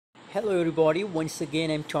Hello everybody, once again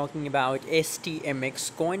I'm talking about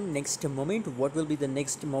Stmx coin. Next moment, what will be the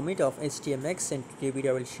next moment of Stmx, and today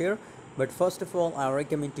video I will share. But first of all, I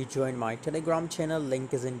recommend to join my Telegram channel,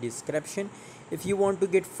 link is in description. If you want to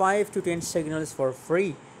get 5 to 10 signals for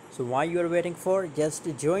free, so why you are waiting for, just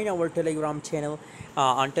join our Telegram channel.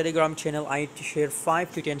 On Telegram channel I share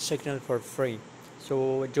 5 to 10 signals for free,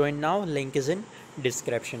 so join now, link is in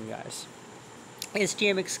description guys.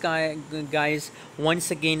 STMX guys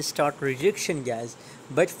once again start rejection guys,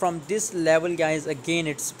 but from this level guys again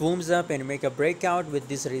it's booms up and make a breakout with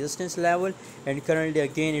this resistance level, and currently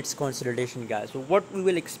again it's consolidation guys. So what we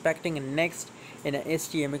will expecting next in a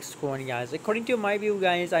STMX coin guys, according to my view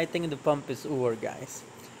guys, I think the pump is over guys.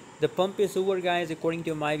 The pump is over guys, according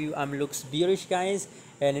to my view. Looks bearish guys,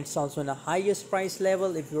 and it's also in the highest price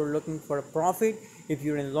level. If you're looking for a profit, if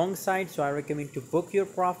you're in long side, so I recommend to book your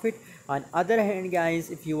profit. On other hand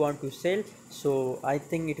guys, if you want to sell, so I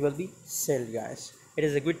think it will be sell guys. It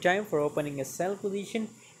is a good time for opening a sell position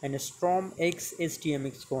and a StormX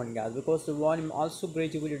STMX coin guys, because the volume also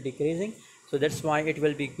gradually decreasing, so that's why it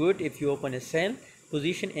will be good if you open a sell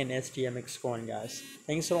position in STMX coin guys.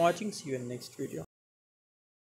 Thanks for watching, see you in the next video.